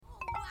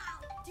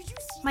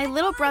My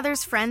little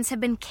brother's friends have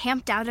been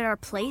camped out at our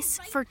place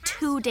for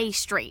 2 days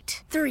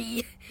straight.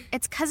 3.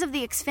 It's because of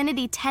the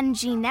Xfinity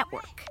 10G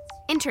network.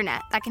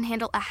 Internet that can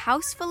handle a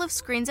house full of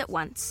screens at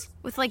once,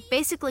 with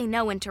basically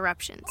no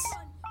interruptions.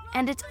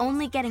 And it's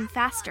only getting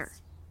faster.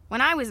 When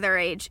I was their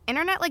age,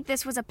 internet like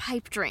this was a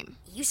pipe dream.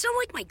 You sound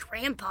like my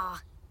grandpa.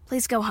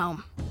 Please go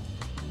home.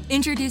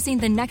 Introducing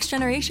the next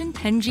generation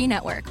 10G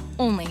network,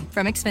 only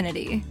from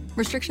Xfinity.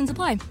 Restrictions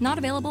apply, not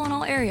available in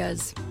all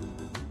areas.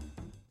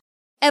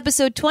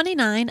 Episode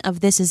 29 of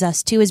This Is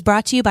Us 2 is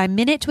brought to you by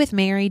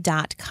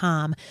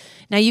MinuteWithMary.com.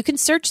 Now, you can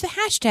search the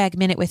hashtag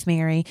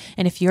MinuteWithMary,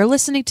 and if you're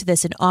listening to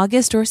this in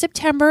August or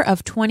September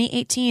of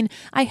 2018,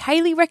 I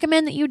highly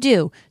recommend that you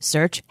do.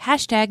 Search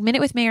hashtag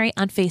MinuteWithMary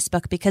on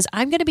Facebook, because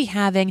I'm going to be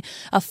having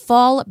a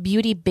fall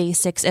beauty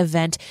basics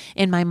event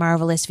in my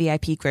Marvelous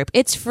VIP group.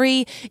 It's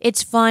free.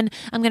 It's fun.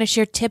 I'm going to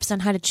share tips on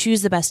how to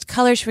choose the best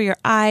colors for your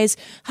eyes,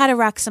 how to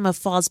rock some of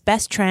fall's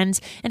best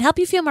trends, and help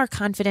you feel more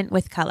confident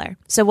with color.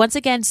 So once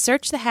again,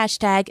 search the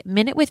hashtag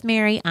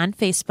MinuteWithMary on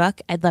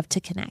Facebook. I'd love to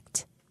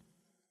connect.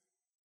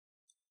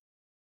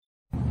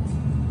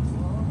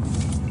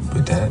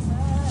 But Dad,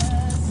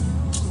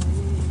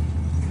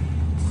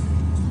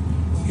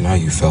 you know how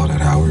you felt at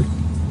Howard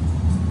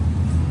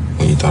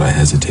when you thought I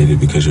hesitated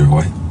because you're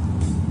white?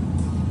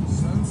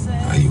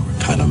 How you were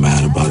kind of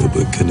mad about it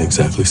but couldn't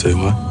exactly say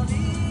why?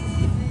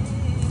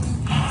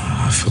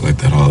 I feel like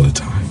that all the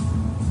time.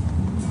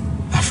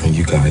 Not from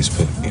you guys,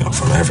 but,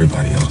 from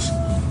everybody else.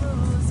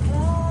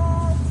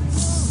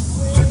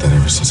 Like that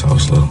ever since I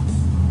was little.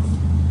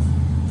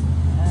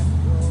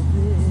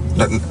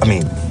 I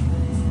mean,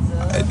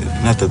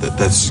 not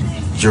that's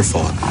your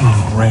fault.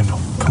 Oh, Randall,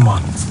 come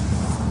on.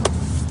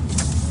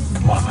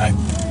 Come on,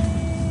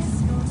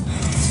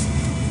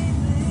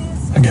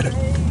 I get it.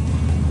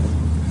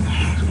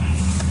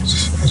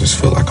 I just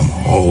feel like I'm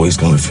always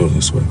gonna feel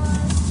this way.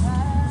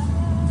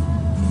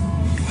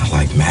 Not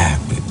like mad,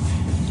 but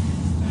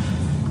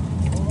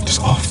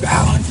just off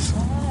balance.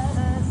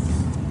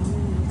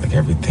 Like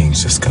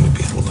everything's just gonna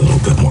be a little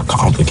bit more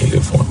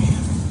complicated for me.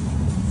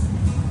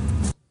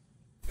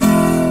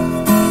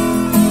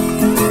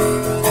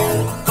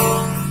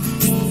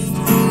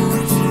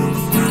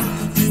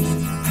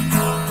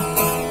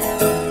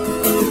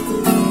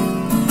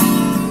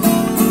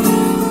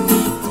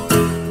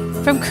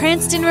 From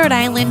Cranston, Rhode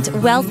Island,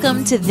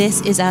 welcome to This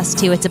Is Us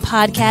 2. It's a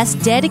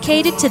podcast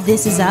dedicated to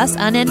This Is Us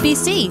on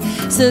NBC.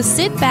 So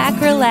sit back,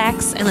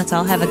 relax, and let's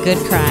all have a good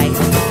cry.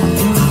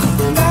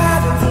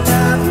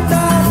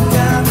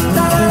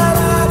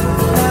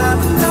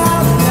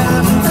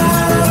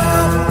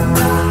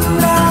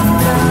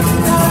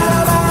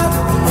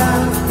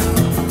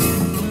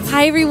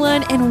 Hi,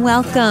 everyone, and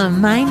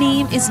welcome. My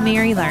name is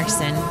Mary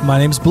Larson. My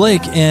name's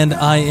Blake, and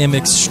I am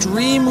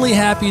extremely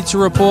happy to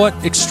report,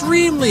 no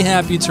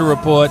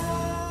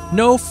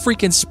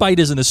freaking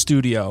spiders in the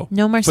studio.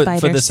 No more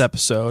spiders. For this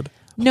episode.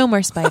 No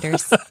more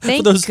spiders.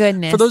 Thank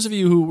goodness. For those of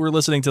you who were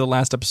listening to the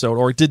last episode,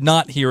 or did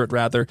not hear it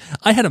rather,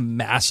 I had a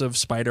massive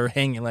spider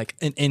hanging like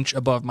an inch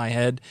above my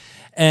head.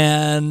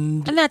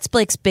 And that's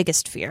Blake's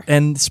biggest fear.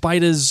 And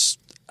spiders...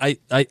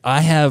 I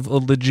have a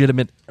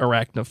legitimate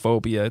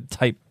arachnophobia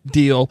type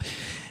deal,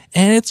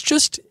 and it's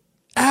just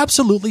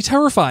absolutely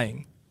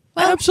terrifying.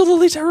 Well,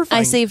 absolutely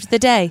terrifying. I saved the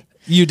day.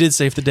 You did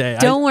save the day.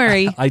 Don't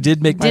worry. I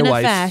did make my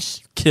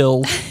wife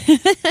kill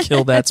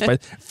that spider.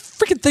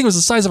 Freaking thing was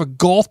the size of a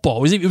golf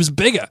ball. It was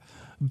bigger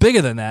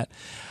than that.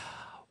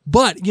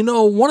 But,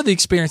 one of the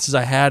experiences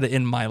I had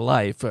in my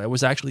life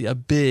was actually a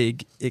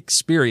big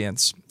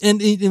experience.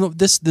 And,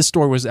 this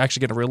story was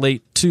actually going to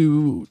relate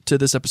to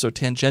this episode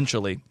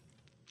tangentially.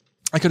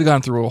 I could have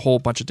gone through a whole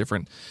bunch of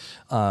different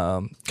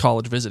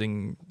college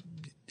visiting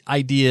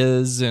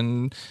ideas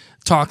and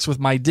talks with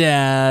my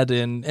dad,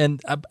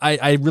 and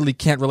I really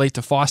can't relate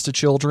to foster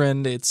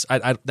children.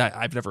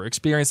 I've never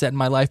experienced that in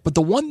my life. But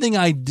the one thing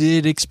I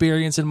did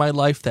experience in my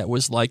life that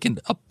was like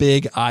a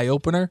big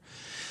eye-opener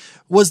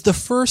was the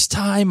first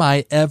time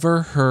I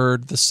ever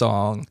heard the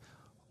song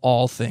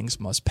All Things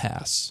Must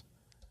Pass.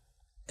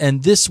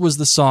 And this was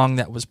the song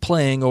that was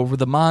playing over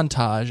the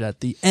montage at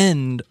the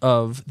end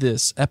of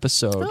this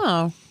episode.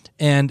 Oh.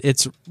 And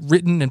it's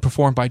written and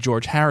performed by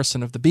George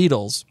Harrison of the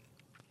Beatles.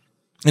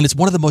 And it's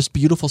one of the most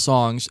beautiful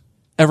songs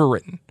ever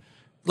written.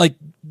 Like,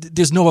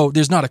 there's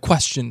not a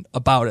question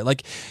about it.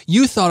 Like,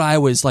 you thought I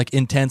was, like,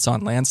 intense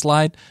on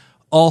Landslide.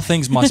 All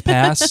Things Must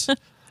Pass.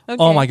 Okay.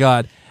 Oh, my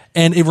God.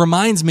 And it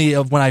reminds me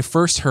of when I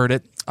first heard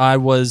it. I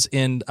was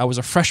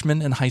a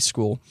freshman in high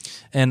school,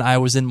 and I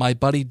was in my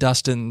buddy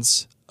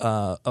Dustin's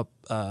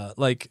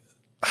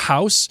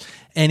house,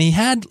 and he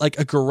had like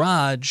a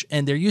garage,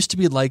 and there used to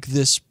be like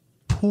this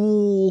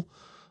pool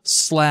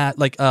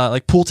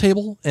pool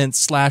table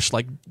and /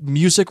 like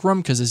music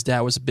room, because his dad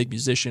was a big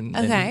musician.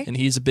 Okay. And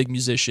he's a big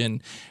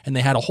musician, and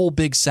they had a whole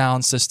big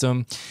sound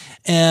system,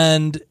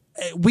 and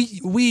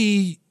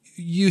we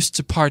used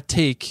to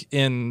partake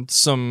in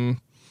some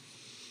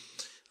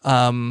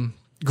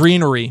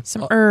greenery,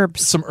 some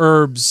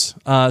herbs,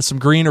 some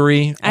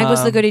greenery. I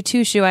was the goody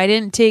two shoe. I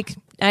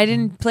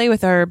didn't play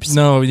with herbs.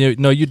 No, you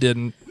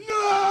didn't.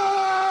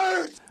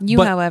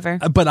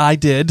 But I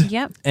did.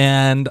 Yep.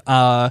 And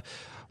I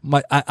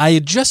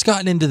had just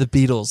gotten into the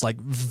Beatles like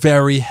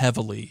very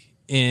heavily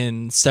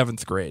in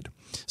 7th grade.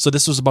 So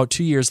this was about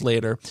 2 years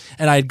later,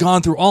 and I had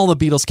gone through all the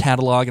Beatles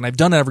catalog, and I've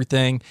done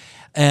everything.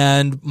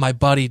 And my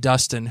buddy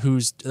Dustin,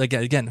 whose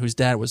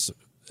dad was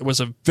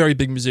a very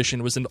big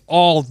musician, was in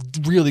all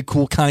really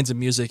cool kinds of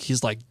music.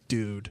 He's like,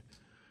 dude,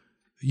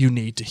 you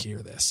need to hear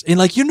this. And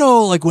like,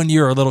 like when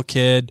you're a little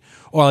kid,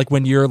 or like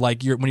when you're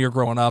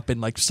growing up, and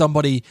like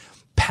somebody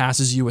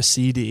passes you a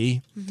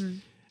CD,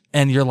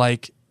 and you're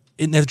like,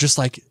 and they're just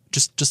like,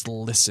 just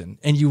listen,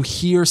 and you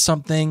hear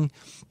something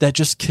that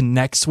just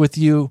connects with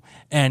you,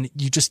 and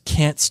you just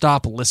can't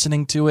stop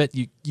listening to it.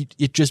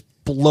 It just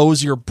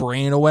blows your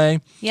brain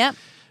away. Yep.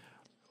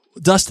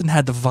 Dustin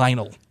had the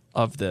vinyl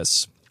of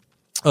this,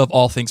 of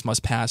All Things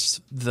Must Pass,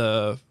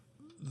 the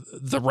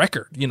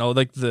record,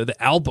 like the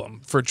album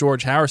for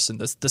George Harrison,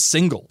 the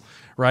single,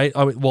 right?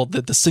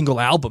 The single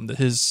album,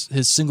 his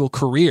single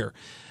career.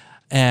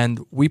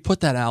 And we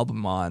put that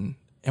album on,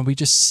 and we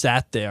just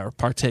sat there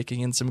partaking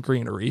in some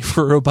greenery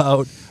for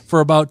about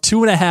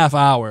 2.5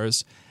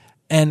 hours.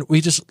 And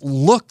we just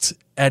looked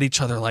at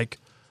each other like,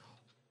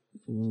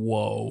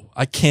 whoa,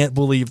 I can't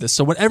believe this.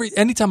 So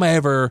anytime I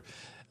ever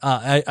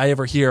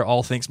hear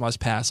All Things Must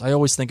Pass, I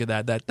always think of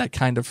that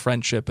kind of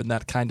friendship and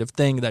that kind of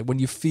thing, that when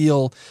you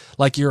feel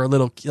like you're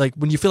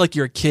when you feel like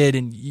you're a kid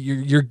and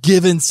you're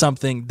given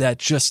something that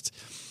just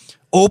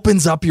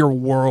opens up your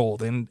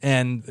world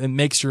and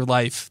makes your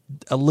life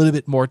a little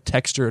bit more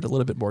textured, a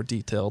little bit more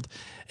detailed.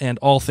 And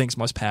All Things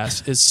Must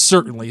Pass is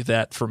certainly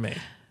that for me.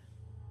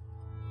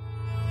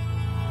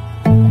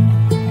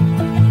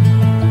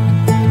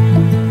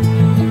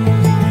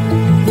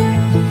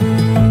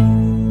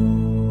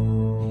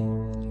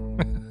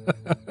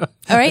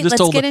 All right,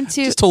 let's get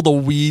into... Just told a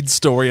weed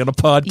story on a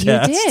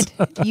podcast.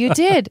 You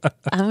did.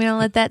 I'm going to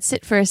let that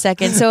sit for a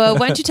second. So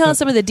why don't you tell us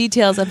some of the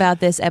details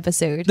about this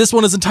episode? This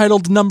one is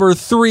entitled Number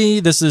 3.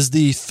 This is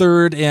the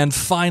third and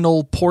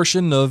final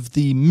portion of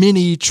the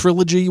mini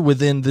trilogy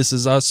within This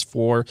Is Us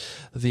for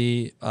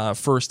the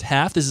first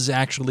half. This is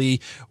actually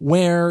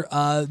where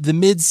the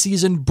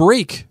mid-season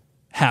break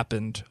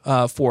happened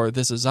for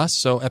This Is Us.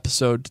 So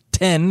episode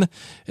 10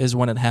 is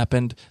when it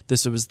happened.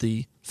 This was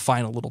the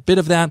final little bit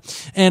of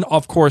that. And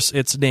of course,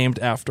 it's named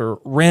after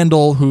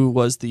Randall, who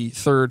was the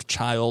third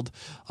child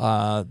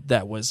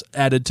that was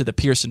added to the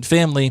Pearson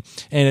family,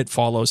 and it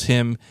follows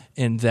him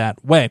in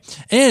that way.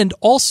 And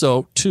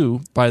also,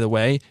 too, by the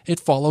way, it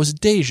follows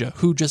Deja,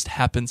 who just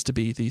happens to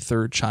be the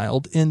third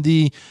child in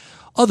the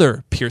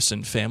other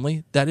Pearson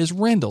family, that is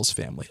Randall's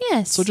family.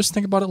 Yes. So just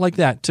think about it like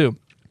that, too.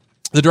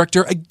 The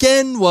director,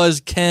 again,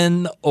 was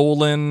Ken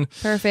Olin.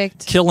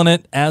 Perfect. Killing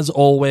it, as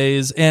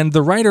always. And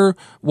the writer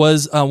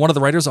was one of the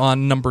writers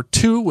on number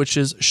 2, which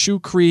is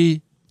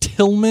Shukri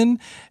Tillman.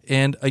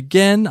 And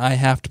again, I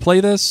have to play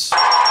this. Bam!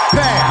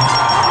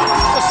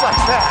 Just like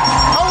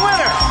that.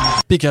 A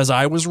winner! Because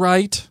I was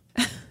right.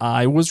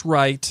 I was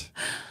right.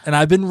 And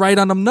I've been right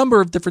on a number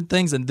of different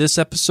things, and this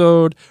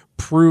episode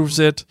proves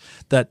it,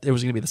 that it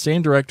was going to be the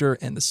same director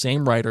and the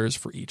same writers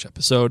for each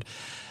episode.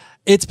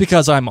 It's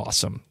because I'm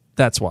awesome.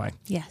 That's why.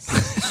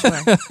 Yes,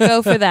 sure.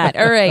 Go for that.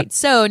 All right.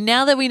 So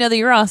now that we know that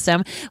you're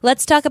awesome,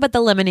 let's talk about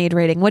the Lemonade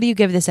rating. What do you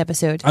give this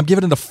episode? I'm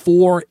giving it a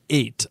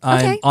 4.8.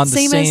 I'm on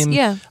the same.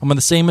 Yeah. I'm on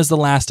the same as the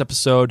last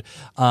episode,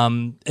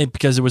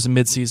 because it was a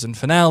mid-season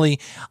finale.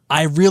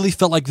 I really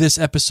felt like this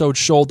episode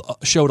showed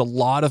a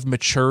lot of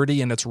maturity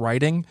in its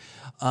writing,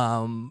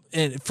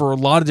 and for a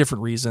lot of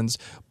different reasons.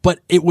 But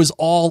it was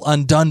all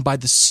undone by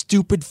the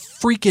stupid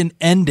freaking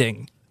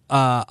ending.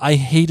 I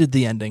hated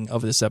the ending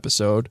of this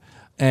episode.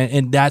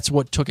 And that's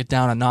what took it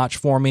down a notch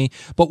for me.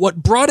 But what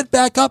brought it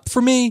back up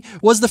for me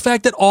was the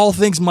fact that All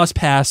Things Must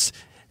Pass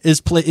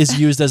is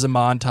used as a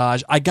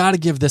montage. I got to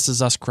give This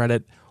Is Us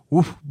credit.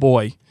 Ooh,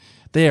 boy,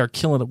 they are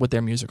killing it with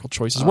their musical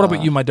choices. What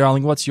about you, my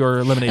darling? What's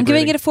your Lemonade rating? I'm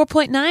giving it a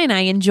 4.9.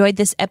 I enjoyed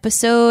this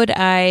episode.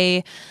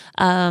 A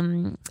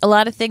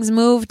lot of things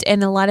moved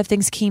and a lot of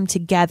things came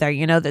together.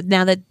 Now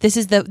that this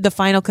is the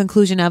final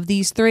conclusion of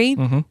these three.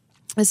 Mm-hmm.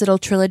 This little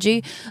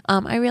trilogy.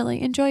 I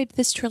really enjoyed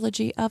this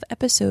trilogy of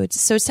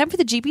episodes. So it's time for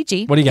the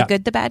GBG. What do you got? The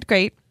good, the bad,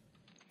 great.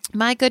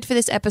 My good for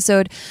this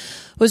episode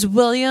was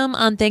William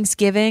on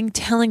Thanksgiving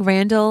telling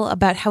Randall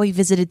about how he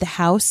visited the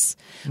house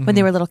when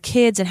they were little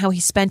kids and how he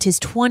spent his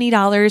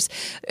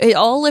 $20,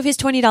 all of his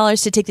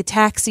 $20 to take the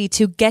taxi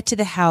to get to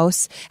the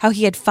house, how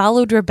he had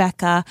followed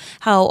Rebecca,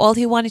 how all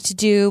he wanted to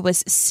do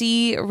was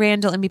see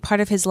Randall and be part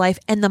of his life,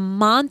 and the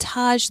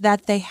montage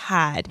that they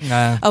had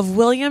of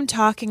William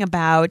talking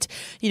about,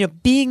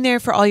 being there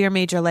for all your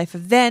major life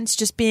events,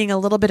 just being a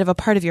little bit of a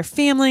part of your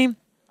family.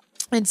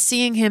 And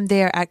seeing him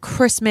there at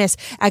Christmas,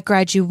 at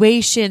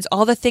graduations,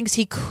 all the things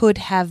he could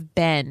have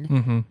been.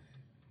 Mm-hmm.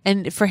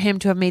 And for him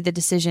to have made the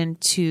decision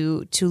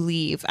to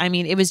leave. I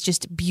mean, it was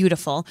just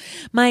beautiful.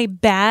 My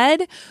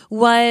bad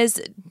was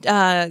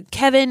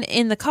Kevin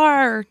in the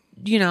car,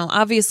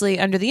 obviously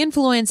under the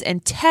influence,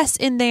 and Tess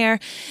in there.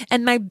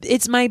 And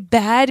it's my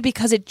bad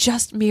because it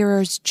just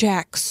mirrors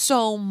Jack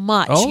so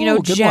much. Oh,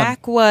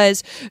 Jack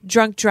was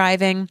drunk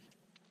driving.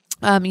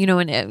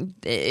 in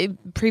a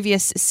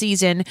previous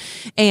season,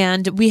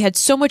 and we had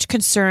so much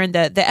concern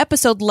that the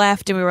episode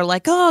left, and we were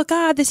like, oh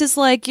God, this is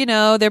like,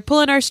 they're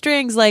pulling our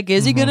strings. Like,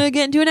 is he gonna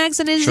get into an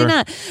accident? Is he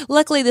not?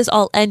 Luckily, this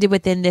all ended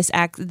within this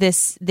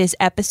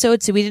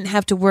episode, so we didn't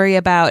have to worry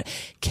about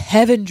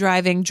Kevin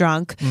driving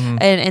drunk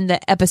and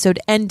the episode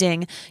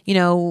ending.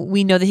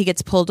 We know that he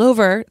gets pulled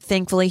over.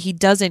 Thankfully, he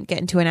doesn't get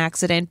into an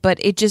accident, but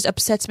it just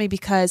upsets me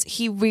because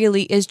he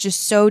really is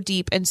just so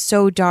deep and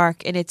so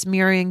dark, and it's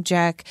mirroring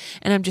Jack,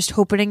 and I'm just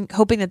hoping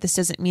that this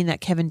doesn't mean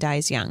that Kevin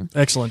dies young.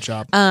 Excellent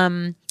job.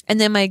 And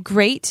then my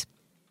great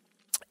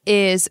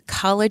is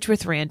College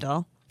with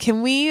Randall.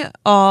 Can we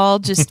all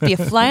just be a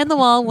fly on the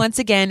wall once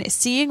again,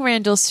 seeing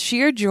Randall's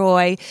sheer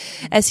joy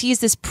as he's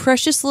this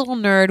precious little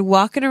nerd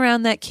walking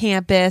around that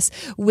campus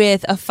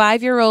with a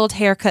 5-year-old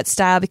haircut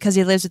style because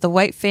he lives with a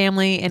white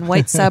family in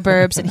white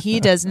suburbs, and he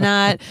does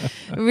not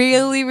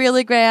really,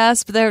 really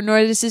grasp there,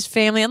 nor does his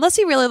family, unless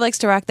he really likes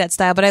to rock that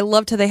style. But I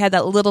loved how they had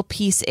that little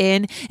piece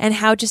in, and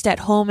how just at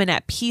home and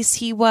at peace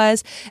he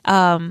was.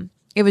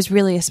 It was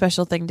really a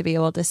special thing to be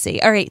able to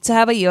see. All right, so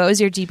how about you? What was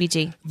your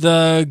GBG?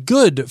 The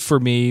good for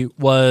me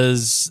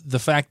was the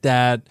fact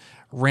that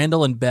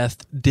Randall and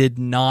Beth did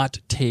not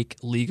take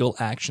legal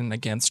action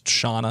against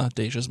Shauna,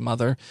 Deja's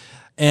mother.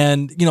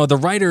 And, the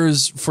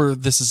writers for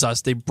This Is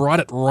Us, they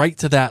brought it right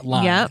to that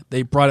line. Yep.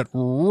 They brought it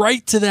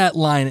right to that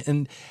line.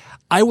 And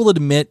I will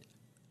admit,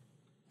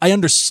 I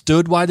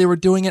understood why they were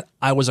doing it.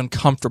 I was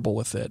uncomfortable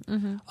with it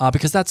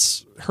because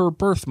that's her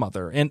birth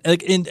mother. And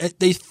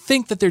they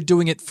think that they're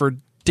doing it for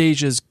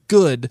Deja's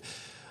good,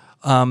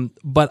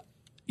 but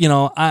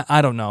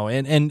I don't know.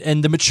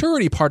 And the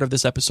maturity part of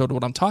this episode,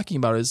 what I'm talking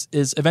about is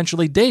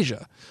eventually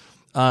Deja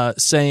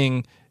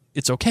saying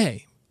it's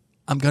okay.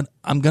 I'm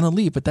gonna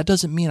leave, but that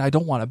doesn't mean I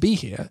don't want to be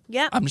here.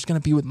 Yeah, I'm just gonna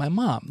be with my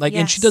mom.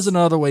 And she does it in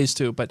other ways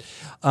too. But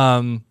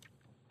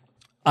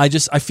I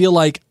feel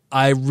like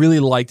I really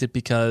liked it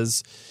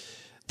because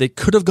they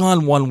could have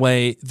gone one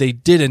way, they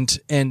didn't,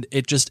 and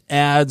it just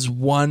adds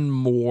one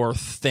more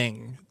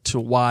thing to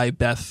why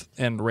Beth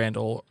and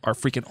Randall are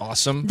freaking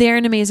awesome. They're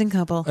an amazing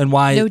couple, and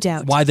why, no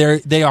doubt, why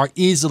they are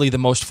easily the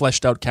most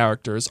fleshed out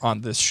characters on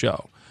this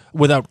show,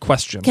 without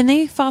question. Can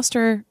they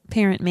foster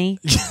parent me?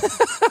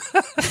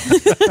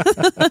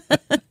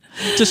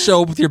 Just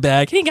show up with your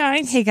bag.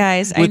 Hey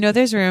guys, I know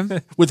there's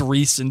room. With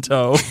Reese in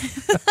tow.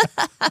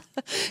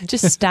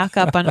 Just stock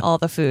up on all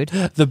the food.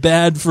 The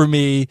bad for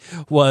me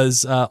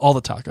was all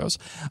the tacos.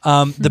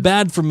 The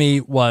bad for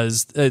me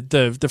was the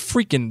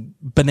freaking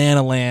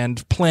Banana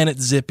Land Planet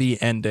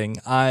Zippy ending.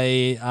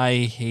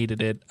 I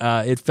hated it.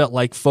 It felt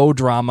like faux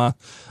drama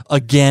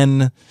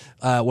again.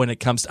 When it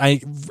comes to,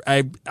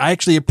 I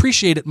actually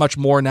appreciate it much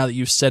more now that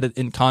you've said it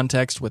in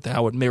context with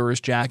how it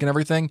mirrors Jack and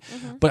everything,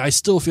 but I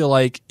still feel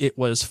like it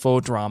was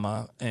faux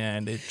drama,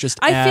 and it just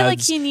I feel like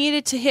he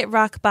needed to hit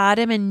rock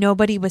bottom, and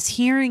nobody was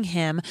hearing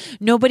him,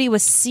 nobody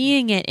was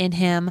seeing it in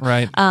him,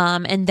 right?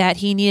 And that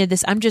he needed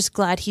this. I'm just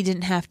glad he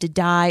didn't have to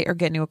die or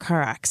get into a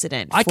car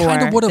accident. I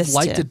kind of would have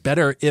liked it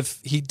better if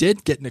he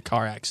did get in a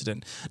car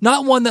accident,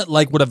 not one that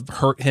like would have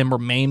hurt him or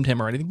maimed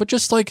him or anything, but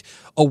just like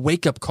a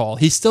wake up call.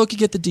 He still could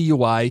get the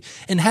DUI.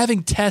 And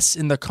having Tess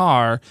in the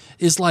car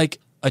is like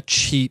a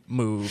cheap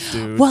move,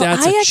 dude. Well,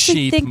 That's I a actually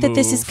cheap think that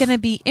this move. is going to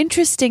be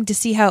interesting to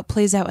see how it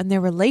plays out in their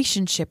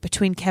relationship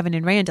between Kevin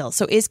and Randall.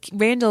 So is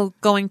Randall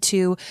going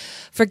to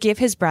forgive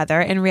his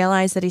brother and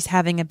realize that he's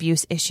having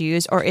abuse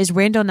issues, or is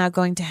Randall now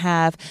going to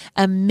have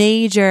a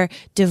major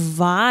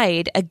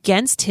divide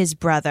against his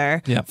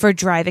brother for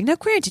driving? Now,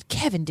 granted,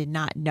 Kevin did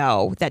not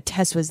know that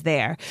Tess was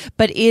there,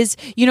 but is,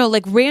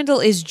 like Randall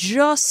is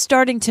just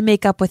starting to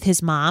make up with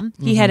his mom.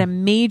 He had a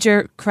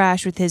major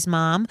crash with his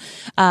mom.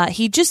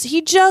 He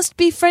just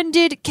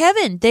befriended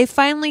Kevin. They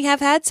finally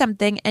have had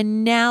something,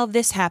 and now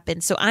this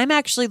happens. So I'm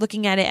actually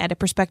looking at it at a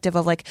perspective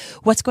of like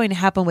what's going to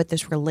happen with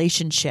this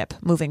relationship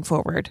moving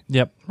forward.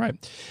 Yep, right.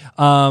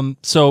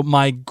 So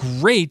my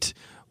great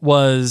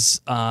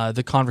was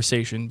the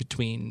conversation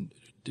between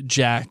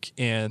Jack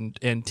and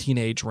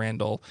teenage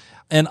Randall.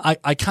 And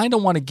I kind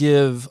of want to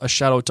give a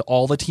shout out to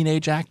all the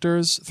teenage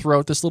actors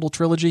throughout this little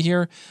trilogy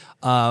here.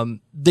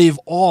 They've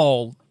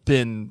all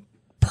been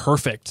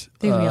perfect.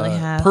 They really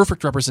have.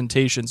 Perfect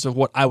representations of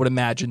what I would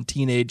imagine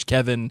teenage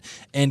Kevin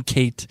and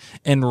Kate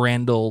and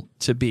Randall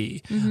to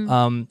be.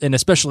 And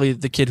especially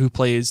the kid who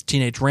plays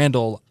teenage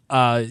Randall,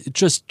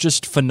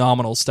 just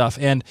phenomenal stuff.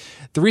 And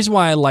the reason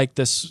why I like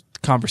this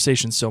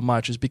conversation so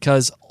much is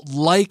because,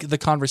 like the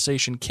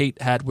conversation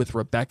Kate had with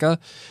Rebecca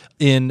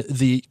in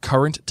the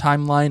current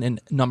timeline in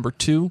number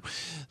 2,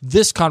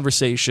 this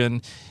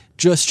conversation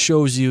just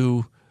shows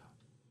you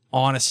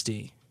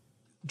honesty.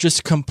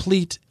 Just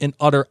complete and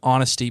utter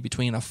honesty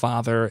between a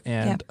father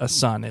and a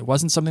son. It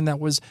wasn't something that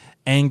was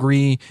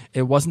angry.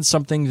 It wasn't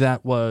something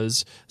that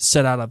was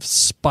set out of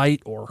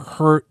spite or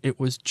hurt. It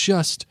was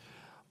just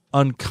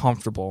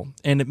uncomfortable,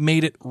 and it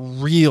made it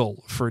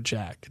real for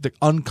Jack. The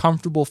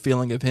uncomfortable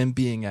feeling of him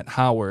being at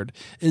Howard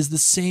is the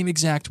same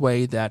exact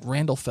way that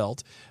Randall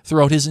felt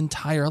throughout his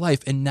entire life,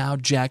 and now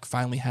Jack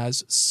finally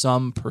has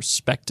some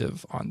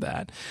perspective on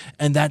that,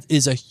 and that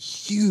is a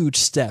huge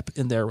step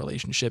in their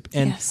relationship.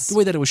 And the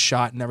way that it was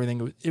shot and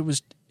everything, it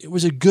was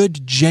a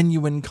good,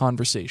 genuine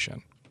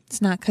conversation.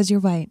 It's not because you're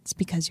white. It's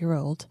because you're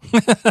old.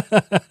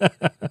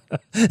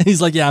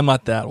 He's like, yeah, I'm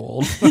not that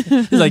old.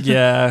 He's like,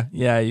 yeah,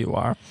 you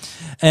are.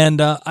 And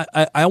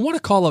I want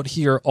to call out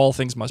here All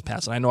Things Must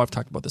Pass. And I know I've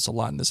talked about this a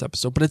lot in this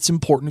episode, but it's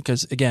important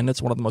because, again,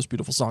 it's one of the most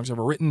beautiful songs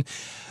ever written.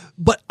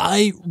 But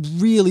I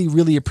really,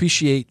 really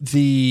appreciate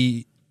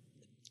the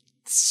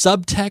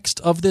subtext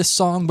of this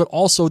song, but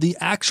also the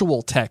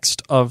actual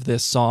text of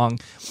this song.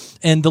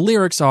 And the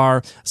lyrics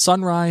are,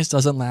 sunrise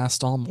doesn't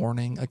last all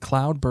morning, a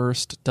cloud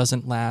burst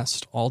doesn't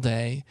last all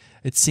day.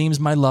 It seems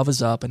my love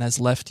is up and has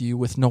left you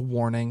with no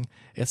warning.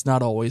 It's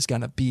not always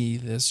gonna be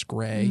this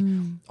gray.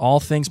 All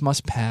things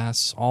must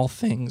pass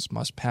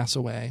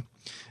away.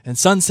 And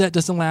sunset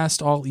doesn't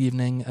last all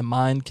evening, a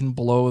mind can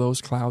blow those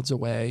clouds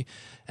away.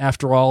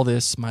 After all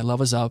this, my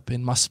love is up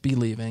and must be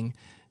leaving.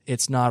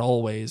 It's not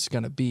always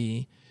gonna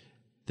be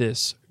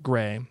this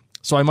gray.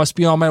 So I must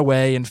be on my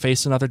way and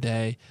face another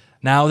day.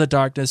 Now the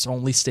darkness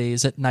only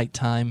stays at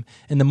nighttime.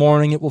 In the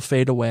morning it will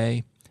fade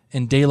away.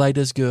 And daylight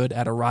is good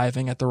at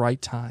arriving at the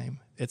right time.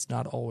 It's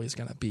not always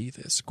going to be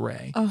this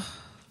gray. Oh.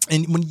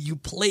 And when you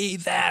play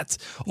that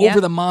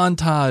over the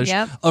montage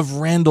of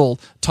Randall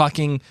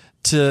talking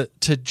to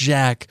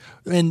Jack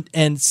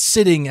and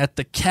sitting at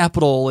the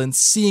Capitol and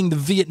seeing the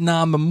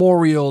Vietnam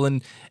Memorial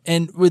and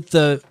with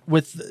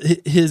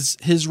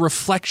his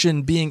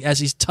reflection being as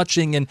he's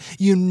touching, and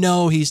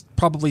he's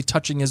probably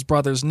touching his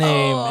brother's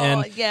name,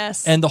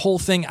 and the whole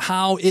thing,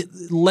 how it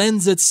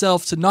lends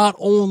itself to not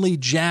only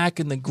Jack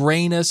and the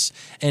grayness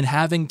and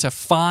having to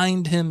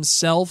find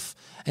himself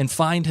and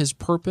find his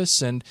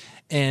purpose and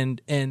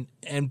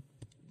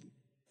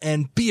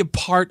be a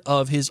part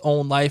of his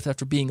own life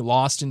after being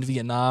lost in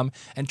Vietnam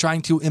and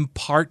trying to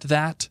impart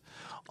that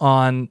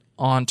on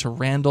to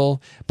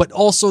Randall, but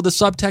also the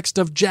subtext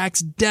of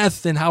Jack's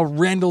death and how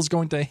Randall's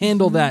going to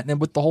handle that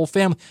and with the whole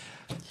family.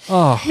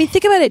 Oh. I mean,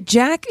 think about it.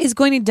 Jack is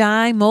going to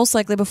die most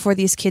likely before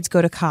these kids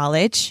go to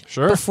college,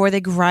 before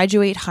they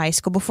graduate high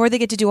school, before they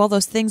get to do all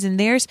those things. And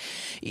there's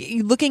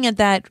looking at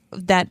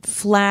that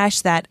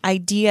flash, that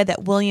idea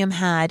that William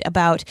had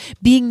about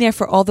being there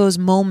for all those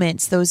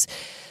moments, those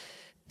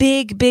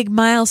big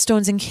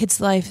milestones in kids'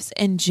 lives,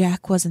 and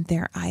Jack wasn't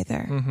there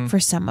either for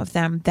some of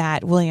them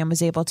that William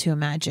was able to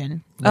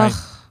imagine. Right.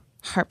 Ugh,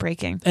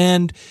 heartbreaking.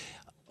 And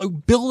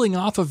building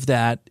off of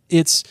that,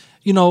 it's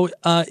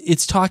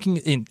it's talking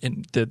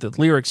in the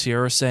lyrics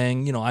here are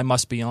saying, I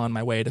must be on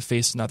my way to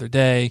face another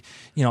day.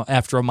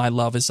 After my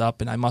love is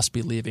up and I must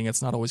be leaving.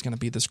 It's not always going to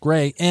be this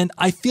gray. And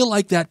I feel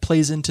like that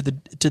plays into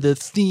the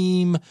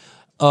theme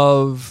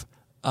of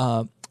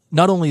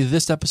not only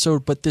this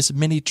episode but this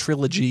mini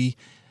trilogy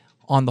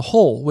on the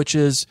whole, which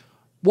is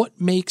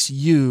what makes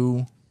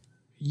you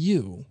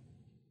you?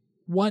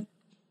 What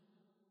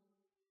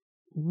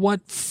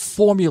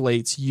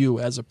formulates you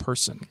as a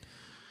person?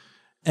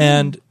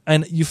 And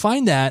you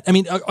find that, I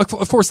mean,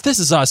 of course, This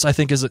Is Us, I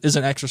think, is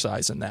an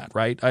exercise in that,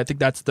 right? I think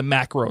that's the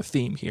macro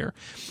theme here.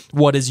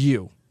 What is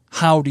you?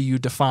 How do you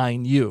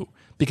define you?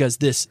 Because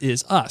this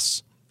is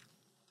us.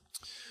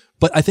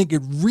 But I think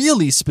it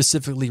really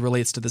specifically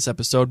relates to this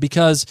episode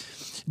because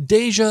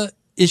Deja,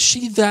 is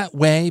she that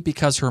way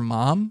because her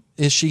mom?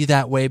 Is she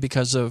that way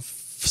because of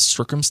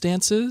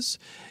circumstances?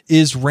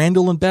 Is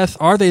Randall and Beth,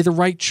 are they the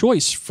right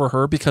choice for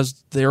her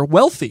because they're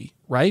wealthy,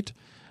 right?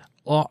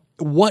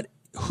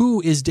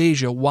 Who is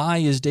Deja? Why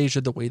is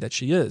Deja the way that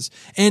she is?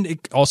 And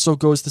it also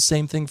goes the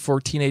same thing for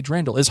teenage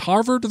Randall. Is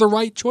Harvard the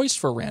right choice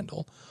for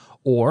Randall?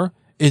 Or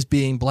is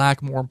being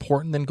black more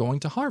important than going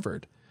to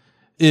Harvard?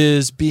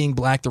 Is being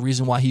black the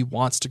reason why he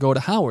wants to go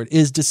to Howard?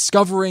 Is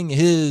discovering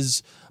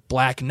his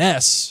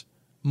blackness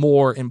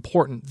more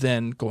important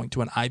than going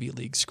to an Ivy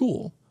League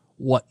school?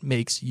 What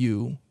makes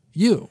you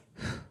you?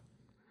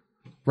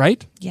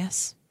 Right?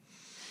 Yes.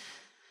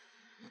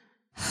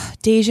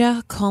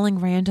 Deja calling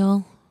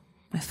Randall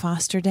my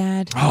foster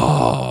dad.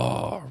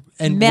 Oh,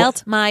 and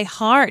melt my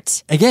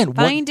heart. Again,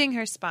 finding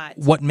her spot.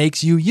 What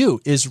makes you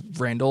you? Is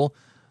Randall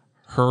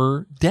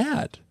her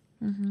dad?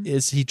 Mm-hmm.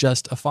 Is he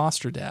just a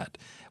foster dad?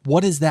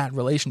 What is that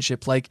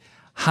relationship like?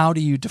 How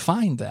do you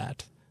define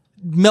that?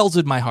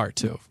 Melted my heart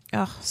too.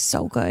 Oh,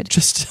 so good.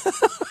 Just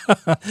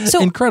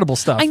incredible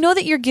stuff. I know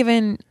that you're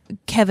giving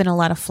Kevin a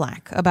lot of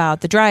flack about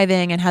the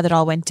driving and how that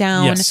all went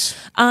down. Yes.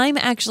 I'm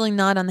actually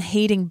not on the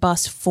hating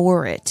bus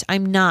for it.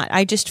 I'm not.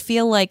 I just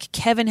feel like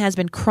Kevin has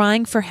been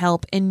crying for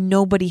help and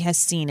nobody has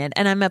seen it.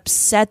 And I'm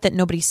upset that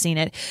nobody's seen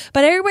it.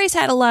 But everybody's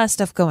had a lot of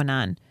stuff going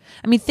on.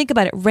 I mean, think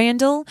about it.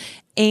 Randall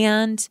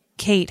and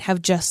Kate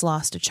have just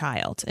lost a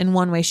child in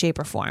one way, shape,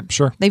 or form.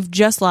 Sure. They've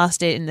just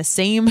lost it in the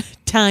same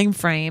time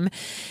frame.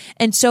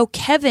 And so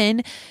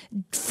Kevin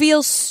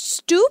feels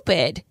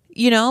stupid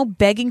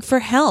begging for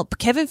help.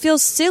 Kevin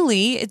feels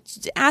silly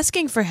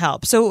asking for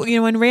help. So,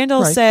 when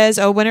Randall says,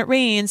 "Oh, when it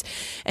rains,"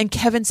 and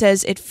Kevin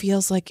says, "It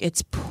feels like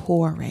it's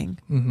pouring."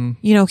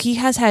 Mm-hmm. He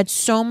has had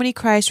so many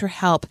cries for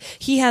help.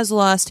 He has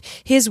lost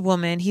his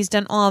woman. He's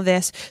done all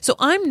this. So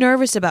I'm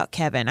nervous about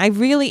Kevin. I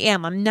really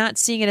am. I'm not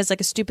seeing it as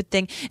like a stupid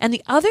thing. And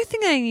the other thing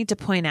that I need to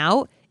point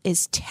out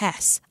is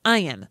Tess. I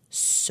am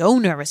so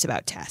nervous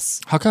about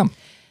Tess. How come?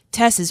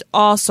 Tess is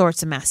all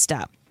sorts of messed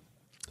up.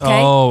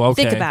 Okay? Oh,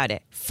 okay. Think about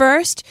it.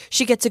 First,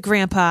 she gets a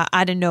grandpa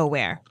out of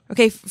nowhere.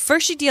 Okay,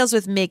 first she deals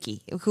with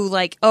Mickey, who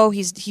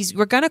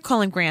we're going to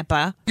call him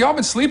Grandpa. Y'all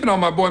been sleeping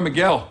on my boy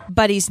Miguel.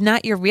 But he's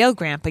not your real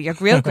grandpa. Your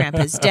real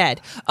grandpa's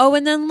dead. Oh,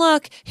 and then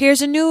look,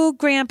 here's a new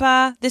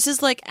grandpa. This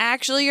is like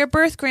actually your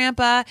birth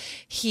grandpa.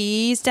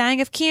 He's dying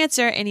of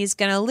cancer and he's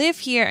going to live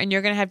here and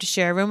you're going to have to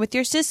share a room with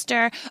your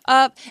sister.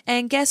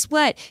 And guess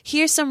what?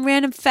 Here's some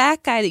random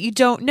fat guy that you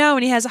don't know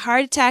and he has a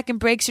heart attack and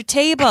breaks your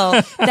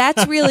table.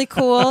 That's really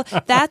cool.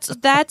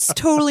 That's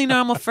totally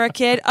normal for a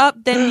kid.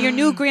 Then your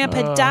new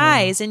grandpa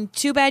dies and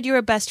too bad you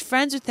were best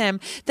friends with him.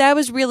 That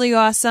was really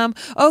awesome.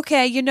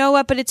 Okay, you know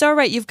what? But it's all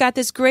right. You've got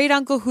this great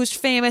uncle who's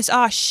famous.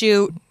 Oh,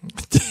 shoot.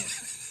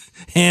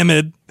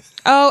 Hamid.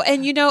 Oh,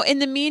 and in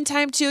the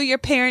meantime, too, your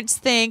parents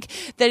think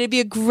that it'd be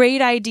a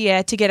great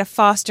idea to get a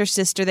foster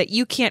sister that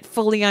you can't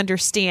fully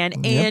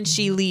understand, and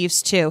she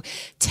leaves, too.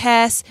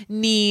 Tess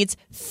needs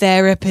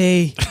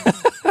therapy.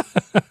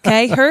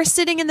 Okay, her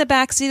sitting in the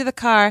back seat of the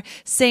car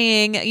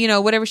saying,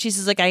 whatever she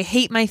says, like, I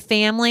hate my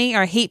family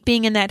or I hate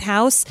being in that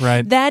house.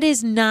 Right. That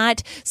is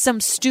not some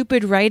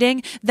stupid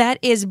writing. That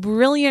is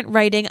brilliant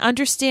writing,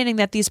 understanding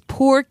that these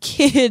poor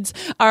kids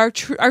are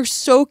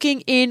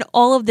soaking in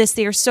all of this.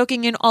 They are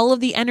soaking in all of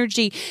the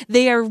energy.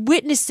 They are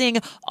witnessing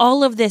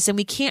all of this. And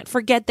we can't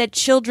forget that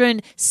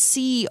children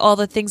see all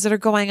the things that are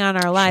going on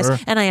in our lives. Sure.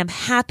 And I am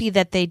happy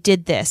that they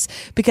did this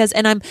because,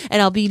 and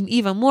I'll be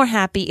even more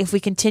happy if we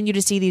continue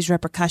to see these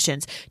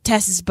repercussions.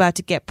 Tess is about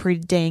to get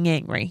pretty dang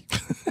angry.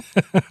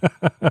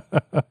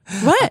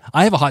 What?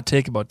 I have a hot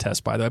take about Tess,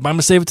 by the way, but I'm going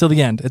to save it till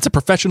the end. It's a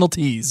professional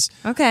tease.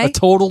 Okay. A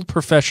total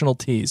professional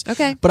tease.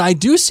 Okay. But I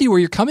do see where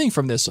you're coming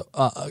from this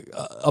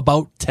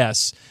about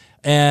Tess.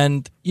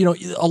 And,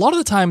 a lot of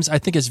the times I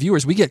think as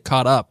viewers, we get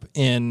caught up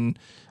in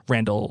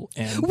Randall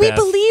and we Beth.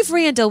 believe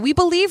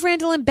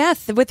Randall and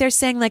Beth, what they're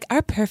saying, like,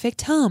 our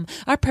perfect home.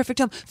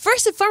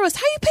 First and foremost,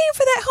 how are you paying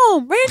for that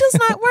home? Randall's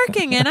not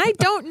working, and I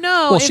don't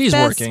know. Well, if she's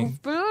Beth's, working.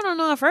 I don't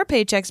know if her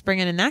paycheck's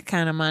bringing in that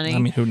kind of money. I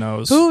mean, who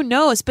knows? Who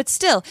knows? But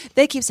still,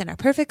 they keep saying, our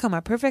perfect home.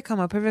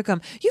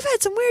 You've had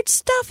some weird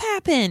stuff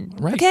happen.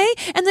 Right. Okay?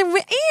 And then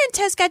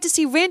Tess got to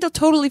see Randall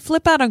totally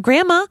flip out on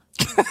Grandma.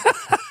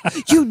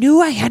 You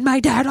knew I had my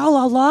dad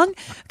all along.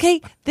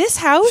 Okay, this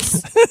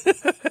house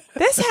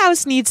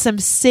needs some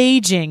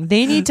saging.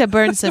 They need to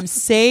burn some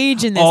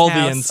sage in this all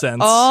house.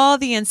 All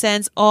the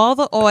incense, all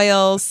the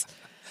oils.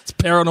 It's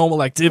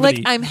paranormal activity.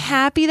 Like, I'm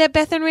happy that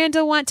Beth and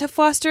Randall want to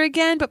foster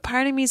again, but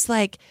part of me's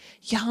like,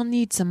 y'all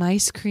need some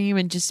ice cream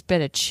and just a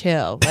bit of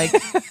chill. Like,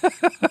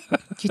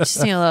 you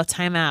just need a little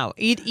time out.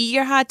 Eat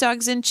your hot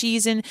dogs and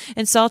cheese and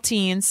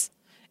saltines.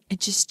 And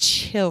just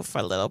chill for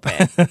a little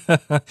bit.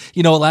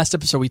 Last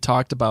episode we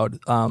talked about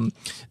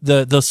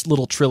this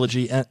little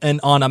trilogy and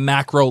on a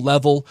macro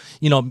level,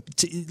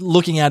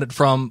 looking at it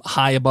from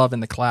high above in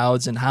the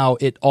clouds and how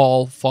it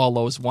all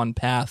follows one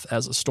path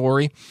as a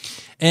story.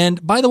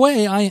 And by the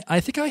way, I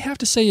think I have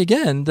to say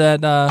again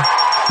that...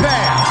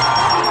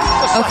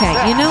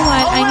 Okay, you know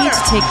what? I need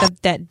to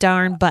take that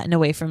darn button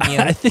away from you.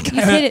 I think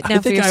You've hit it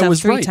now for yourself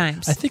three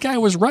times. I think I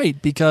was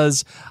right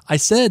because I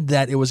said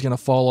that it was going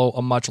to follow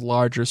a much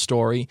larger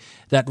story,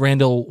 that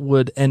Randall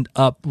would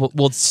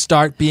would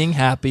start being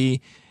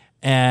happy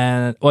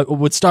and it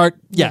would start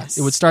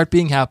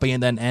being happy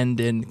and then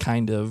end in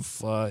kind of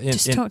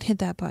don't hit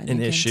that button.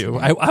 An issue.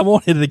 I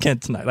won't hit it again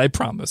tonight. I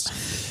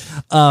promise.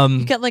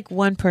 You get like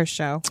one per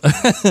show.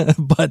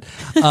 But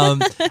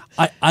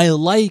I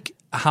like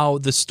how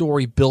the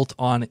story built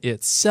on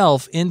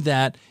itself in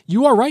that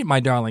you are right,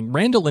 my darling.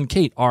 Randall and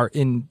Kate are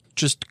in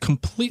just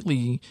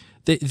completely,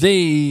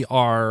 they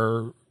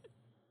are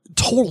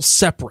total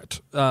separate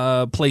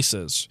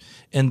places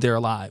in their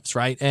lives,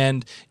 right?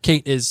 And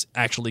Kate is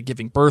actually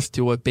giving birth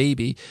to a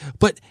baby,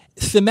 but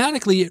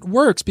thematically it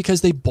works because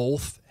they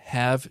both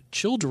have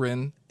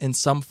children in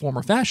some form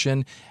or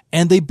fashion,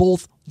 and they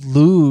both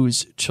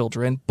lose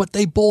children, but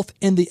they both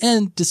in the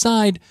end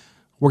decide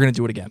we're going to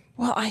do it again.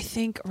 Well, I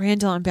think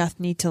Randall and Beth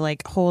need to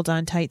like hold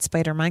on tight,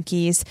 spider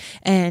monkeys,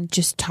 and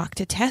just talk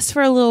to Tess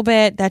for a little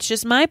bit. That's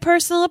just my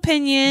personal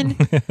opinion.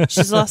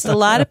 She's lost a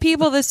lot of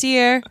people this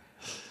year.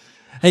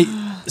 Hey,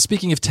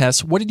 speaking of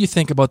Tess, what did you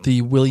think about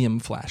the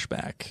William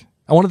flashback?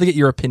 I wanted to get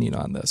your opinion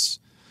on this.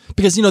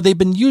 Because, they've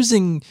been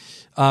using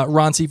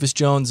Ron Cephas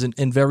Jones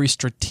in very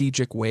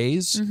strategic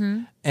ways.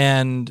 Mm-hmm.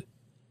 And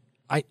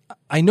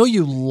I know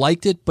you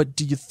liked it, but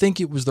do you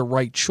think it was the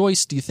right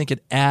choice? Do you think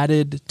it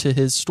added to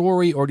his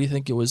story? Or do you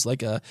think it was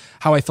like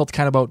how I felt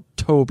kind of about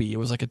Toby? It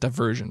was like a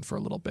diversion for a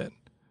little bit.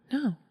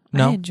 No?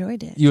 I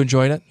enjoyed it. You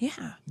enjoyed it?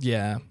 Yeah.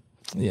 Yeah.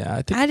 Yeah,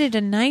 I think added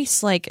a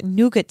nice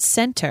nougat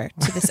center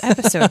to this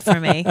episode for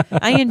me.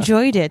 I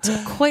enjoyed it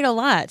quite a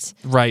lot.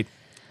 right.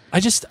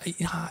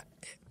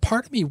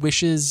 Part of me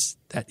wishes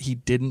that he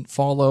didn't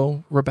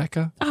follow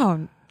Rebecca.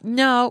 Oh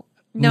no.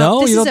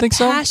 No, you don't think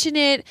so?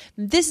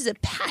 This is a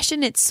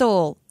passionate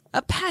soul.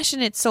 A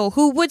passionate soul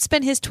who would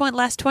spend his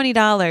last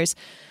 $20.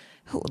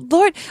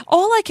 Lord,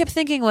 all I kept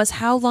thinking was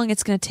how long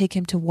it's going to take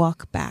him to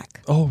walk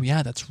back. Oh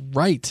yeah, that's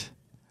right.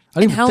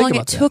 I And didn't even how think long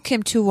about it that. took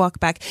him to walk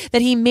back.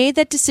 That he made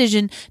that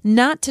decision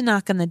not to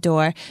knock on the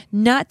door,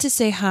 not to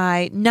say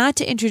hi, not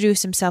to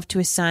introduce himself to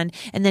his son,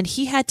 and then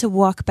he had to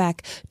walk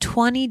back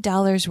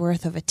 $20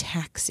 worth of a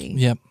taxi.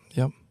 Yep.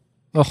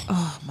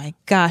 Oh my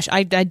gosh,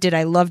 I did.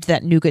 I loved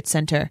that nougat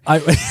center.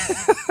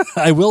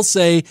 I will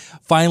say,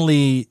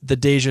 finally, the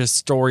Deja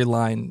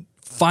storyline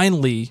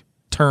finally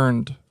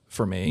turned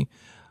for me.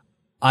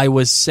 I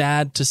was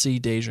sad to see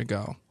Deja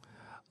go.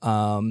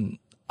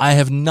 I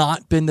have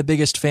not been the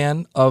biggest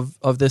fan of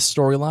this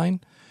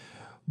storyline,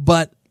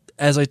 but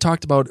as I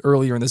talked about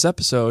earlier in this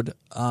episode,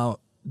 the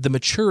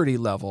maturity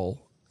level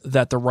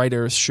that the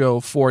writers show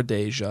for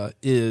Deja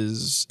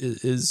is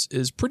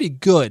pretty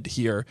good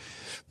here,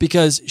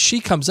 because she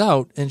comes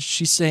out and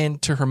she's saying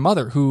to her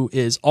mother, who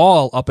is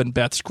all up in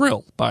Beth's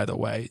grill, by the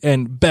way,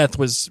 and Beth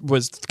was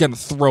going to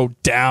throw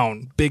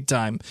down big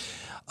time.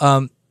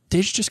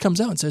 Deja just comes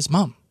out and says,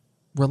 "Mom,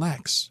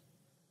 relax.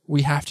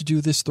 We have to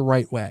do this the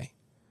right way.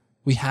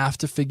 We have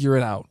to figure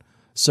it out.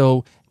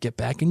 So get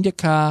back in your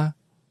car,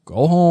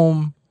 go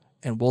home,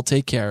 and we'll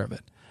take care of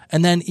it."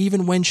 And then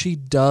even when she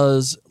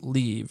does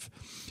leave,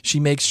 she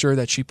makes sure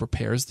that she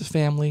prepares the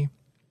family.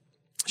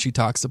 She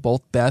talks to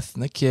both Beth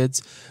and the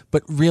kids,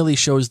 but really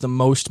shows the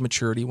most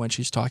maturity when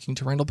she's talking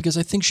to Randall, because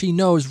I think she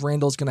knows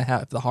Randall's going to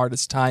have the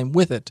hardest time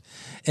with it,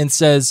 and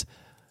says,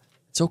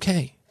 "It's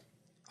okay.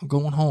 I'm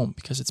going home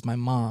because it's my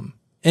mom."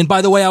 And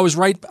by the way, I was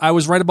right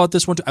about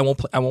this one too. I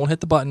won't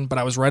hit the button, but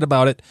I was right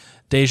about it.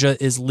 Deja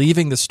is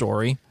leaving the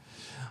story.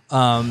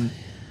 But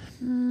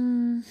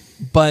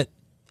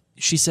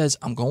she says,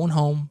 "I'm going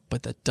home,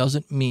 but that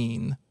doesn't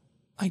mean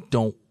I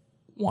don't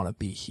want to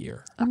be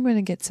here." I'm going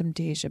to get some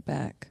Deja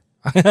back.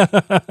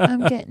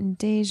 I'm getting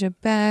Deja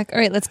back. All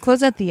right, let's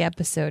close out the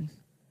episode.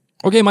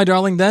 Okay, my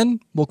darling, then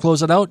we'll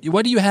close it out.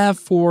 What do you have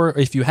for,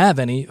 if you have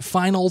any,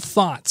 final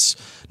thoughts?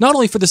 Not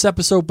only for this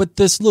episode, but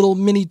this little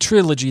mini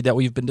trilogy that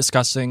we've been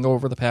discussing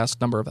over the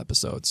past number of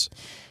episodes.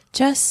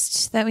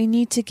 Just that we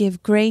need to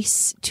give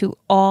grace to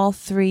all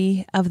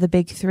three of the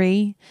big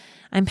three.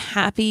 I'm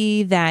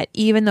happy that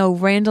even though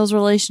Randall's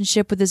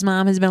relationship with his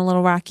mom has been a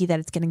little rocky, that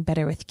it's getting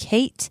better with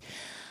Kate.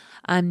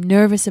 I'm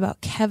nervous about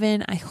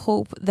Kevin. I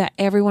hope that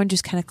everyone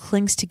just kind of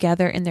clings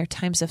together in their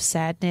times of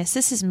sadness.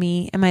 This is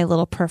me and my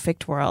little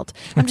perfect world.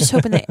 I'm just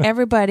hoping that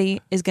everybody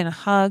is going to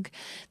hug,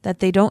 that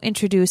they don't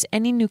introduce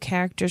any new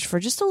characters for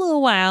just a little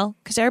while,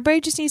 because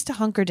everybody just needs to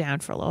hunker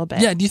down for a little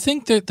bit. Yeah, do you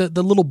think that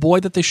the little boy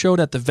that they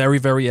showed at the very,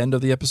 very end of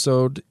the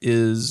episode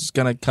is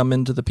going to come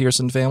into the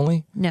Pearson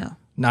family? No.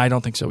 No, I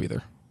don't think so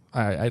either.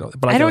 I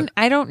don't. But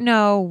I don't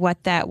know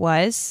what that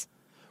was.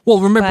 Well,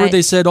 remember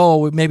they said,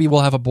 "Oh, maybe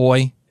we'll have a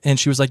boy." And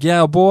she was like,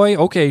 "Yeah, a boy?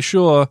 Okay,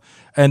 sure."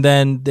 And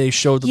then they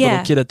showed the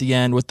little kid at the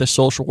end with the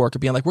social worker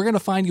being like, "We're going to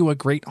find you a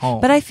great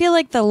home." But I feel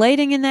like the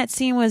lighting in that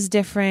scene was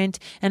different.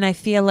 And I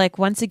feel like,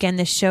 once again,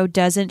 the show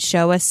doesn't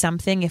show us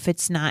something if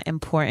it's not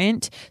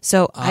important.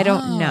 So I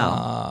don't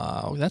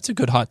know. That's a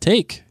good hot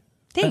take.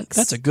 Thanks.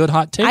 That's a good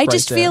hot take. I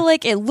just feel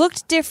like it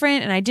looked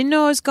different and I didn't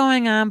know what was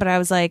going on. But I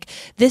was like,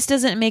 this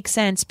doesn't make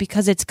sense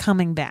because it's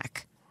coming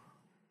back.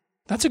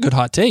 That's a good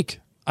hot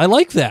take. I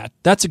like that.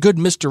 That's a good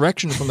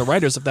misdirection from the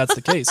writers if that's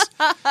the case.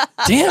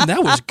 Damn,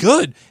 that was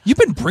good. You've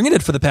been bringing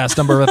it for the past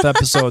number of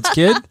episodes,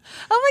 kid.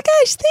 Oh my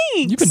gosh,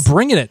 thanks. You've been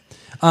bringing it.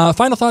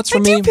 Final thoughts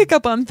from me. I do pick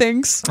up on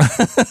things.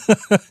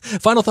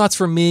 Final thoughts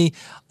from me.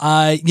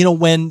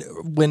 When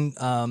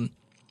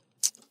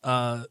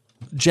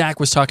Jack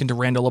was talking to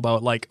Randall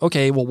about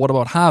okay, well, what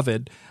about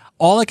Harvard?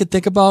 All I could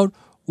think about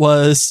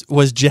was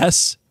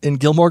Jess in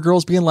Gilmore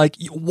Girls being like,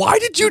 "Why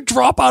did you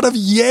drop out of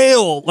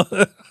Yale?"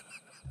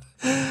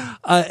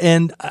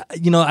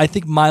 I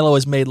think Milo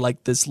has made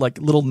this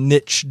little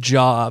niche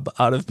job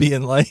out of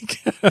being like,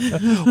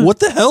 "What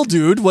the hell,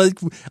 dude?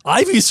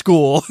 Ivy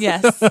School."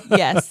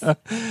 Yes.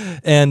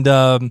 And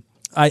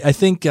I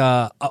think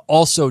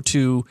also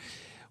too,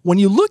 when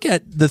you look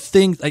at the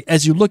thing,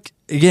 as you look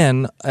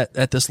again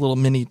at this little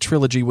mini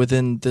trilogy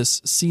within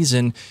this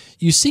season,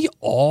 you see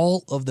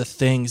all of the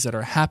things that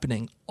are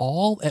happening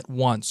all at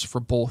once for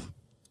both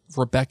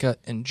Rebecca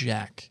and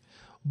Jack.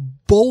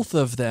 Both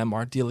of them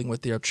are dealing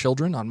with their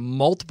children on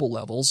multiple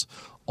levels,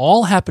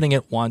 all happening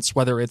at once,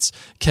 whether it's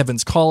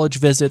Kevin's college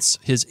visits,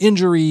 his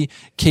injury,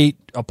 Kate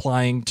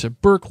applying to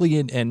Berkeley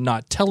and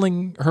not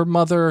telling her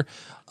mother,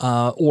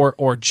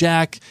 or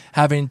Jack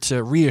having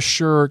to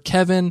reassure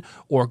Kevin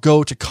or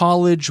go to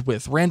college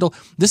with Randall.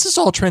 This is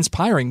all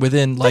transpiring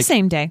within the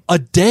same day. A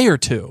day or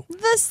two.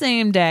 The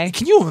same day.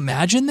 Can you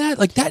imagine that?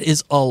 That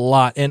is a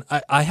lot. And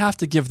I have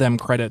to give them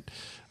credit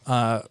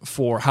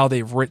for how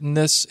they've written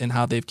this and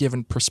how they've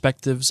given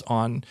perspectives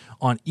on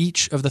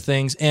each of the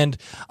things. And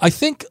I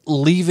think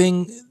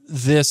leaving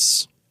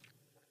this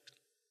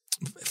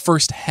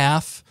first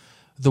half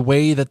the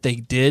way that they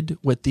did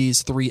with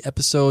these 3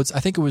 episodes, I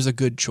think it was a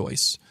good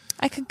choice.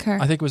 I concur.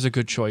 I think it was a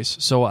good choice.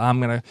 So I'm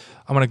gonna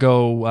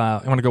go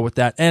with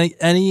that.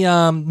 Any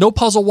no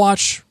puzzle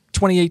watch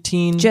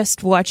 2018.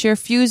 Just watch your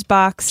fuse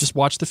box. Just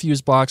watch the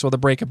fuse box or the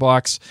breaker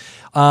box.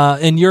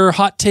 And your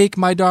hot take,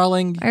 my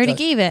darling. I already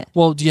gave it.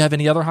 Well, do you have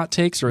any other hot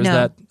takes, or is No.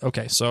 that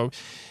okay? So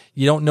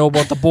you don't know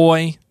about the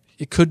boy.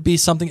 It could be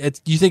something.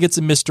 You think it's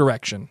a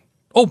misdirection.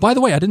 Oh, by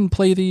the way, I didn't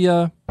play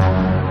the.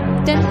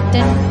 Dun,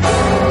 dun.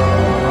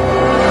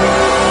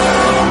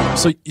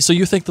 So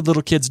you think the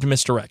little kid's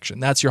misdirection?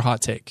 That's your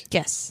hot take.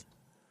 Yes.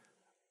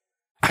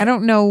 I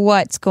don't know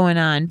what's going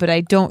on, but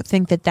I don't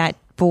think that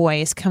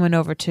boy is coming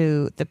over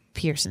to the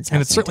Pearsons' house.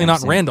 And it's certainly anytime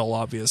not soon. Randall,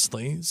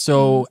 obviously.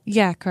 So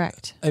Yeah,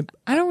 correct.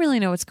 I don't really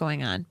know what's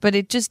going on, but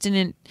it just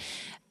didn't.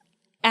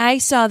 I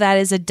saw that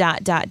as a ...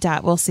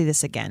 We'll see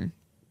this again.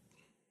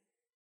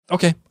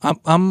 Okay,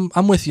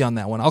 I'm with you on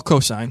that one. I'll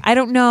co-sign. I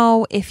don't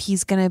know if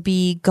he's going to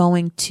be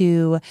going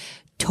to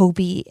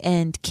Toby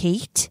and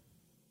Kate.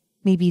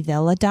 Maybe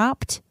they'll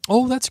adopt.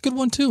 Oh, that's a good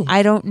one too.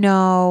 I don't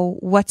know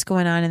what's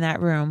going on in that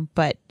room,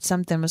 but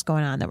something was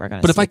going on that we're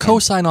going to. But if I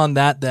co-sign on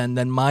that,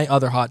 then my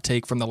other hot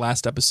take from the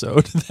last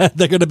episode that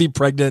they're going to be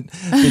pregnant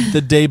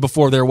the day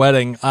before their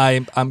wedding,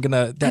 I'm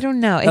gonna. I don't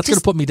know. That's going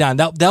to put me down.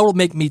 That will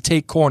make me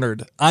take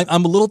cornered.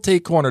 I'm a little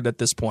take cornered at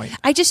this point.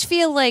 I just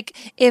feel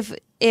like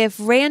if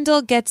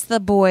Randall gets the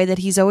boy that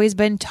he's always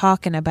been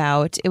talking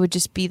about, it would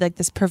just be like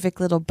this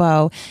perfect little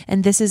bow.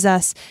 And This Is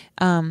Us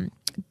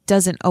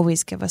doesn't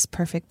always give us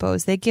perfect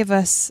bows. They give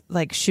us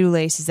like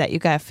shoelaces that you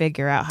got to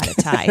figure out how to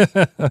tie.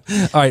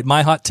 All right,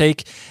 my hot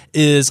take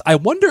is I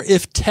wonder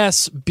if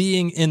Tess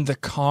being in the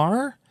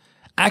car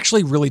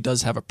actually really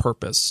does have a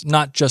purpose,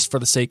 not just for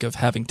the sake of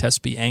having Tess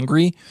be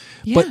angry,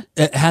 but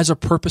it has a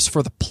purpose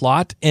for the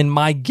plot. And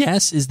my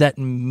guess is that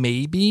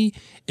maybe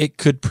it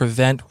could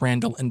prevent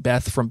Randall and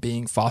Beth from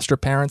being foster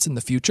parents in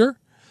the future,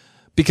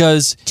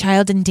 because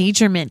Child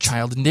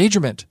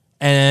endangerment.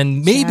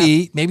 And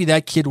maybe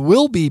that kid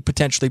will be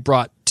potentially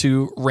brought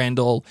to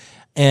Randall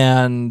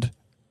and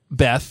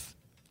Beth,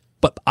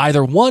 but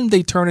either one,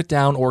 they turn it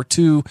down, or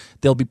 2,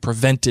 they'll be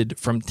prevented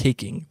from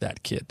taking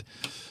that kid.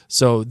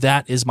 So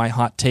that is my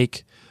hot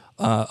take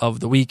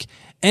of the week.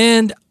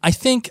 And I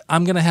think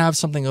I'm going to have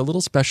something a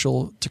little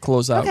special to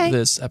close out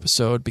this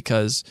episode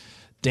because,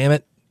 damn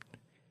it.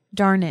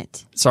 Darn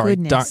it. Sorry.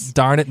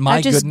 Darn it.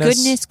 My goodness.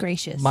 Goodness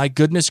gracious. My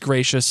goodness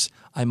gracious.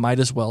 I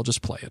might as well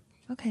just play it.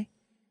 Okay.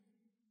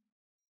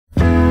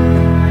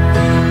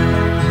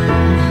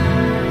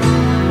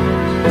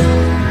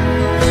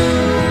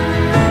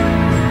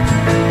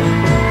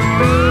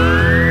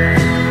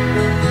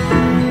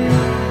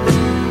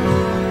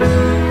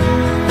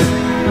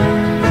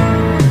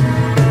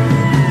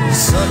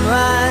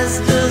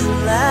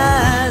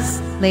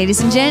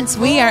 Ladies and gents,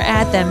 we are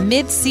at the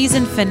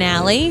mid-season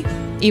finale,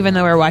 even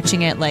though we're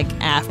watching it like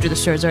after the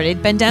show's already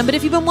been done. But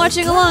if you've been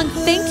watching along,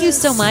 thank you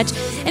so much.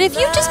 And if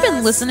you've just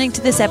been listening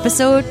to this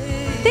episode,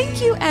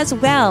 thank you as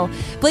well.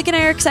 Blake and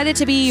I are excited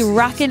to be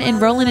rocking and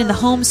rolling in the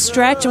home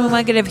stretch, and we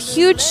want to give a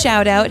huge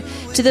shout out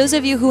to those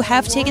of you who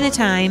have taken the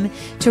time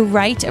to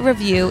write a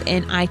review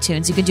in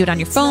iTunes. You can do it on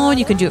your phone,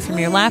 you can do it from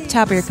your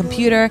laptop or your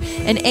computer.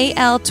 And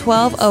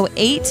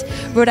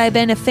AL1208 wrote, I've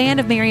been a fan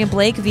of Mary and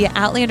Blake via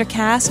Outlander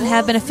Cast and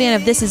have been a fan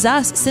of This Is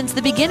Us since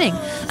the beginning.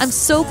 I'm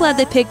so glad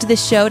they picked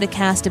this show to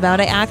cast about.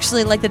 I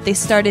actually like that they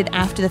started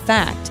after the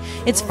fact.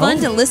 It's fun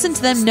to listen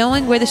to them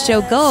knowing where the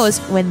show goes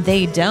when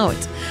they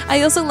don't.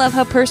 I also love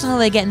how personal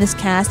they get in this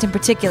cast in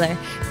particular.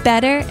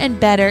 Better and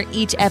better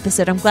each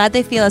episode. I'm glad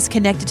they feel as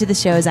connected to the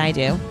show as I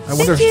do. I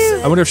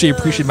wonder if she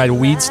appreciated my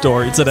weed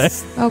story today.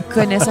 Oh,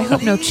 goodness. I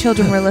hope no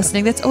children were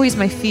listening. That's always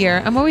my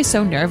fear. I'm always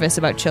so nervous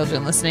about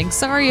children listening.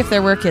 Sorry if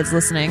there were kids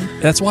listening.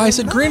 That's why I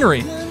said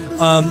greenery.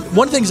 One of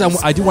the things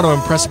I do want to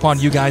impress upon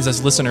you guys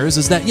as listeners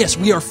is that, yes,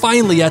 we are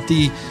finally at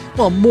the,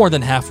 more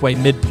than halfway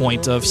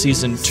midpoint of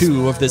Season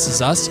 2 of This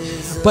Is Us.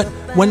 But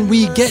when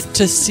we get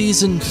to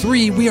Season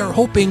 3, we are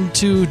hoping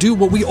to do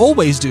what we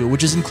always do,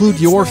 which is include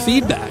your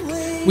feedback.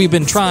 We've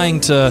been trying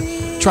to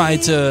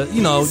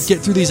get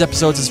through these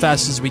episodes as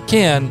fast as we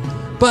can,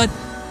 but,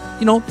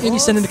 maybe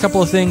send in a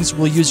couple of things.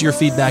 We'll use your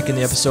feedback in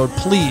the episode.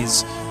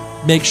 Please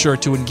make sure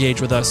to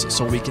engage with us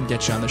so we can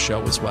get you on the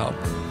show as well.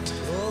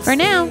 For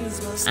now,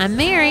 I'm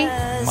Mary.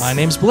 My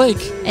name's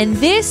Blake. And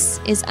this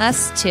is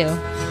Us Too.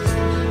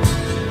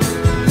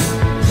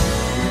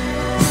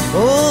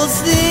 All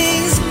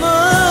things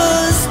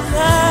must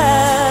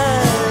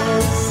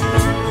pass.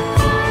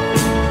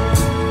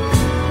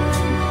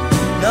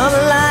 None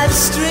of life's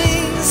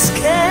strings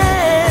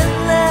can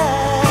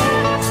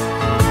last.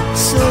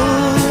 So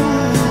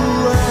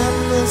I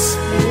must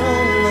be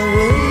on my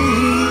way.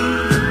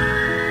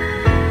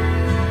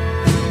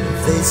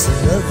 Face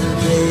another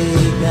day.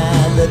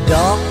 Now the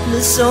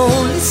darkness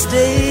only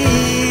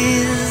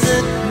stays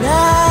at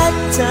night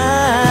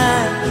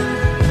time.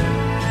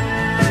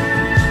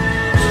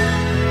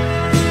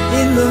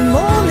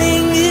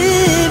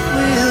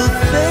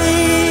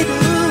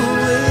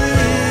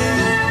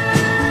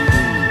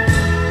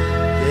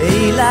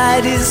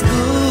 night is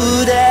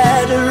good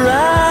at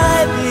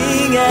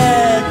arriving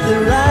at the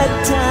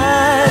right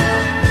time.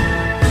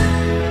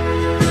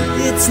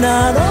 It's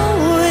not all